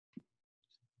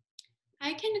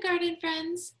Hi, kindergarten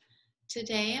friends.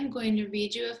 Today I'm going to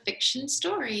read you a fiction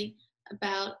story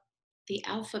about the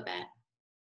alphabet.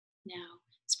 Now,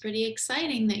 it's pretty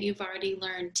exciting that you've already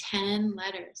learned 10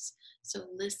 letters. So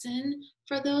listen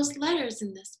for those letters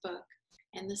in this book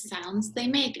and the sounds they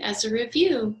make as a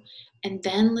review. And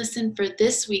then listen for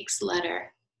this week's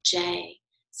letter, J.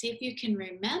 See if you can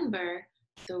remember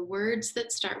the words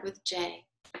that start with J.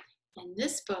 And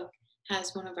this book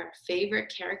has one of our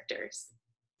favorite characters.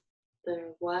 There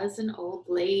was an old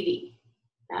lady.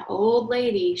 That old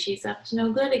lady, she's up to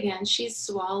no good again. She's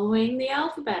swallowing the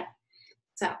alphabet.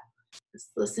 So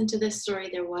let's listen to this story.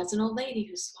 There was an old lady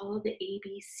who swallowed the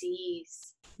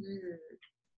ABCs.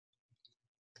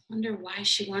 Wonder why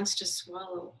she wants to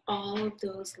swallow all of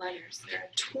those letters. There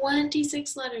are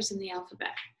 26 letters in the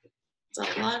alphabet. It's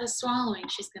a lot of swallowing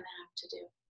she's going to have to do.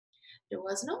 There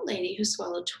was an old lady who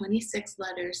swallowed 26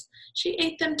 letters. She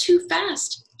ate them too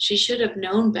fast. She should have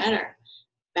known better.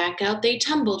 Back out they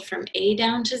tumbled from A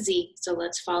down to Z. So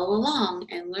let's follow along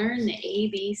and learn the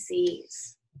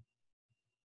ABCs.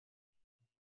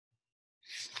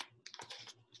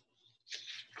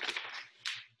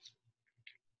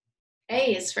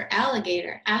 A is for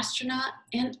alligator, astronaut,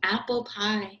 and apple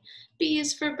pie. B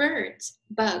is for birds,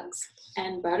 bugs,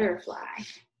 and butterfly.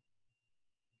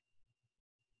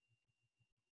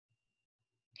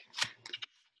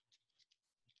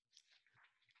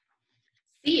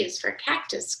 C is for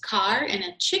cactus, car, and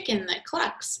a chicken that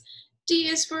clucks. D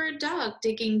is for a dog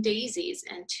digging daisies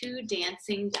and 2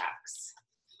 dancing ducks.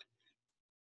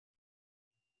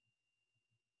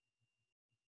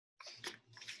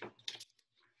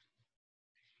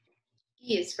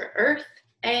 E is for earth,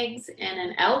 eggs, and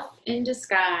an elf in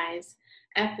disguise.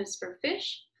 F is for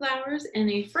fish, flowers,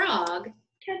 and a frog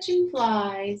catching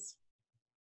flies.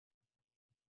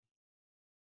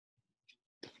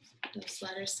 Those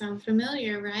letters sound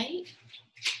familiar, right?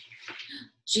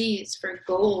 G is for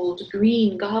gold,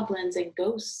 green goblins, and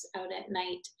ghosts out at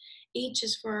night. H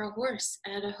is for a horse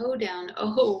at a hoedown.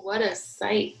 Oh, what a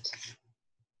sight.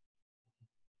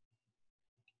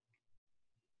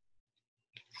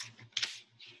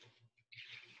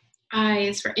 I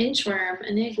is for inchworm,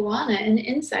 an iguana, and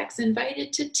insects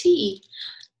invited to tea.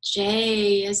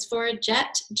 J is for a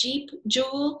jet, jeep,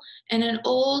 jewel, and an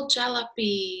old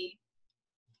jalopy.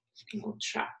 An old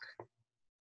truck.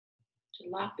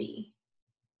 Jalopy.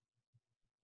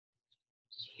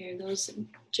 Hear those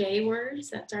J words?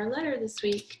 That's our letter this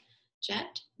week.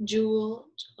 Jet, jewel,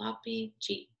 jalopy,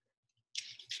 jeep.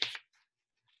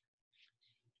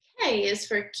 K is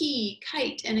for key,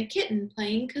 kite, and a kitten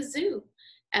playing kazoo.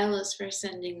 L is for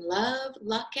sending love,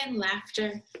 luck, and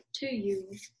laughter to you.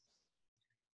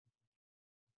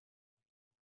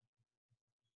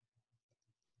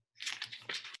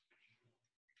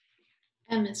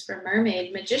 M is for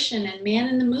mermaid, magician, and man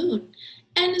in the moon.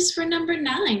 N is for number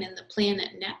 9 and the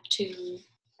planet Neptune.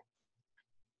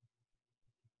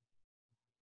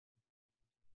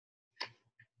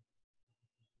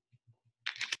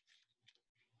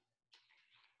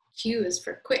 Q is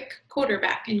for quick,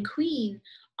 quarterback, and queen.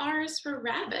 R is for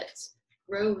rabbits,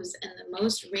 rose, and the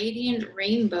most radiant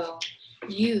rainbow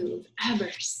you've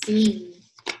ever seen.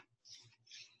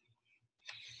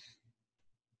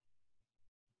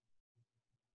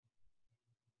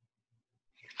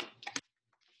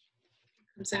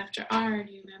 Comes after R,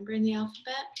 do you remember in the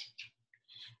alphabet?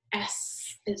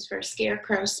 S is for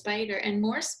scarecrow, spider, and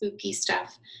more spooky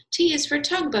stuff. T is for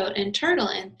tugboat and turtle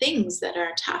and things that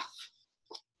are tough.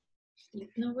 Even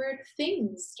the word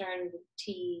things started with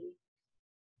T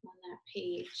on that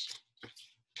page.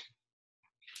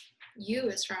 U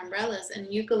is for umbrellas and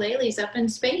ukuleles up in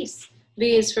space.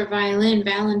 V is for violin,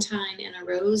 valentine, and a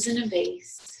rose in a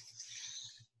vase.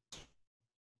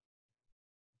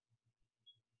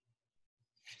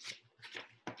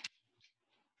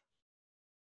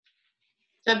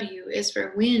 W is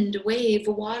for wind, wave,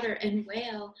 water, and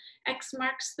whale. X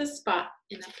marks the spot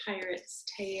in a pirate's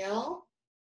tale.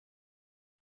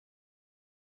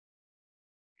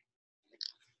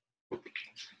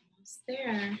 Almost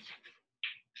there.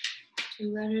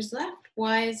 2 letters left.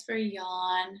 Y is for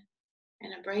yawn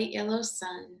and a bright yellow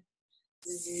sun.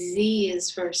 Z is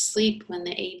for sleep when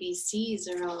the ABCs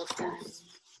are all done.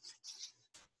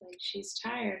 Like she's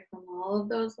tired from all of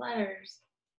those letters.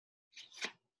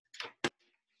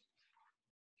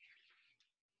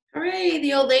 Hooray,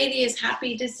 the old lady is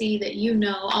happy to see that you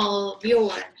know all of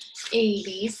your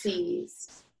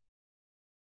ABCs.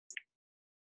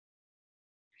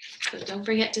 So don't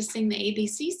forget to sing the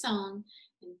ABC song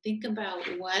and think about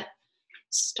what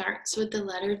starts with the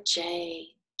letter J.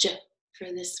 J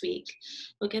for this week.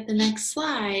 Look at the next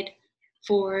slide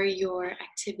for your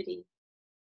activity.